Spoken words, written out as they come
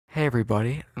Hey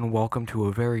everybody, and welcome to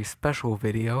a very special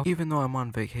video. Even though I'm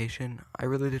on vacation, I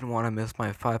really didn't want to miss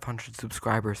my 500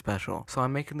 subscriber special, so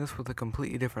I'm making this with a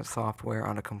completely different software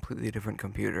on a completely different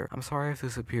computer. I'm sorry if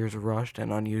this appears rushed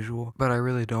and unusual, but I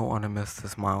really don't want to miss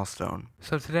this milestone.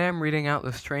 So today I'm reading out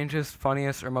the strangest,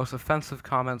 funniest, or most offensive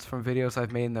comments from videos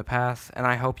I've made in the past, and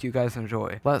I hope you guys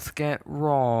enjoy. Let's get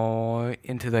right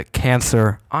into the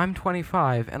cancer. I'm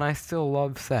 25, and I still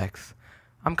love sex.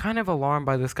 I'm kind of alarmed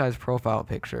by this guy's profile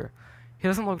picture. He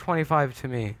doesn't look 25 to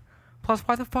me. Plus,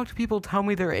 why the fuck do people tell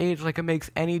me their age like it makes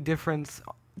any difference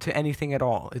to anything at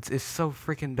all? It's so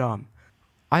freaking dumb.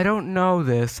 I don't know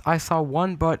this. I saw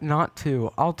one but not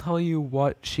two. I'll tell you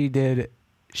what she did.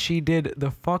 She did the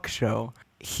fuck show.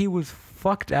 He was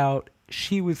fucked out.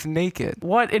 She was naked.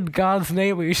 What in God's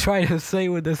name are you trying to say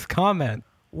with this comment?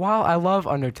 While I love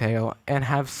Undertale, and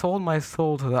have sold my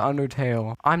soul to the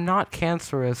Undertale, I'm not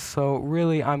cancerous, so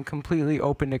really I'm completely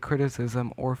open to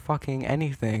criticism or fucking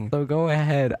anything. So go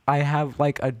ahead, I have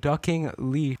like a ducking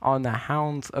leash on the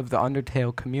hounds of the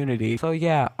Undertale community. So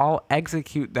yeah, I'll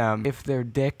execute them if they're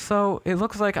dicks. So it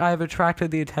looks like I've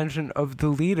attracted the attention of the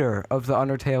leader of the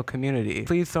Undertale community.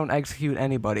 Please don't execute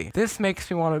anybody. This makes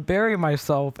me want to bury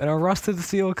myself in a rusted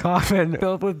steel coffin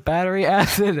filled with battery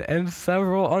acid and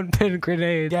several unpinned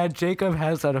grenades. Yeah, Jacob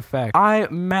has that effect. I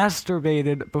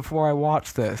masturbated before I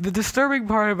watched this. The disturbing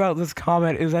part about this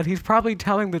comment is that he's probably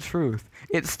telling the truth.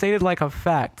 It's stated like a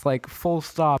fact, like full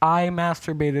stop. I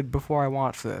masturbated before I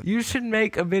watched this. You should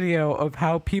make a video of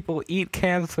how people eat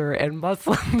cancer and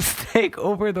Muslims take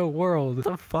over the world.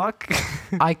 The fuck?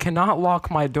 I cannot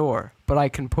lock my door, but I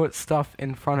can put stuff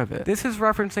in front of it. This is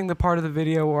referencing the part of the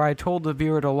video where I told the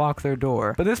viewer to lock their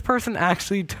door, but this person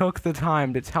actually took the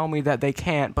time to tell me that they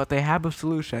can't, but they have a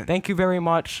solution. Thank you very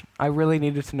much. I really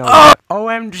needed to know that.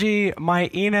 OMG, my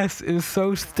anus is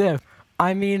so stiff.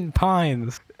 I mean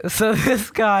pines. So this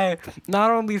guy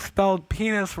not only spelled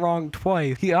penis wrong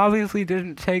twice, he obviously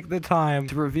didn't take the time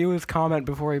to review his comment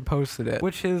before he posted it,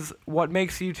 which is what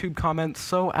makes YouTube comments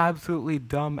so absolutely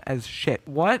dumb as shit.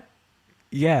 What?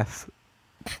 Yes.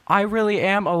 I really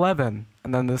am 11.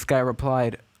 And then this guy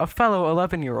replied, a fellow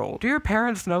 11-year-old. Do your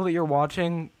parents know that you're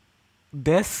watching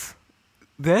this?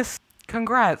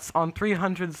 Congrats on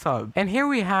 300 subs. And here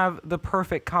we have the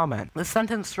perfect comment. The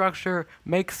sentence structure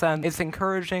makes sense, it's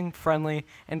encouraging, friendly,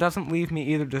 and doesn't leave me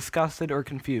either disgusted or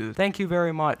confused. Thank you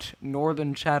very much,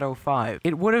 Northern Shadow 5.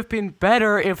 It would have been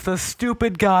better if the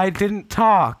stupid guy didn't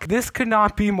talk. This could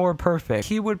not be more perfect.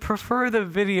 He would prefer the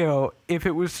video if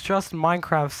it was just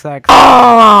Minecraft sex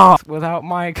without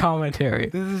my commentary.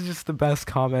 This is just the best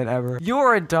comment ever.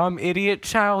 You're a dumb idiot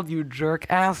child, you jerk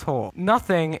asshole.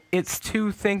 Nothing, it's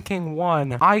two thinking.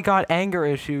 1. I got anger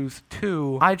issues.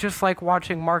 2. I just like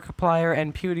watching Markiplier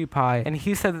and PewDiePie, and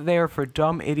he said that they are for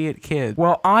dumb idiot kids.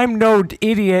 Well, I'm no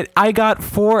idiot. I got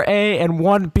 4A and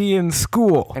 1B in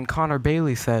school. And Connor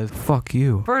Bailey says, fuck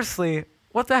you. Firstly,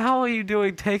 what the hell are you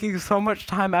doing taking so much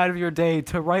time out of your day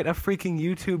to write a freaking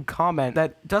YouTube comment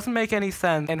that doesn't make any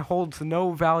sense and holds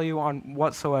no value on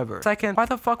whatsoever? Second, why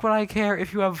the fuck would I care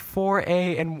if you have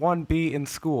 4A and 1B in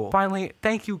school? Finally,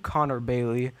 thank you, Connor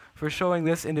Bailey, for showing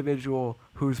this individual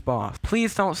who's boss.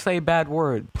 Please don't say bad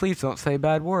words. Please don't say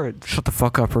bad words. Shut the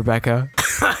fuck up, Rebecca.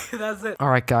 That's it.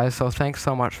 Alright guys, so thanks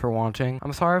so much for watching.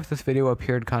 I'm sorry if this video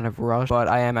appeared kind of rushed, but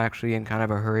I am actually in kind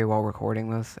of a hurry while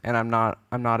recording this, and I'm not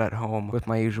at home with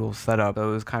my usual setup, so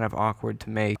it was kind of awkward to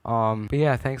make. But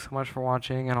yeah, thanks so much for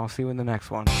watching, and I'll see you in the next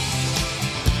one.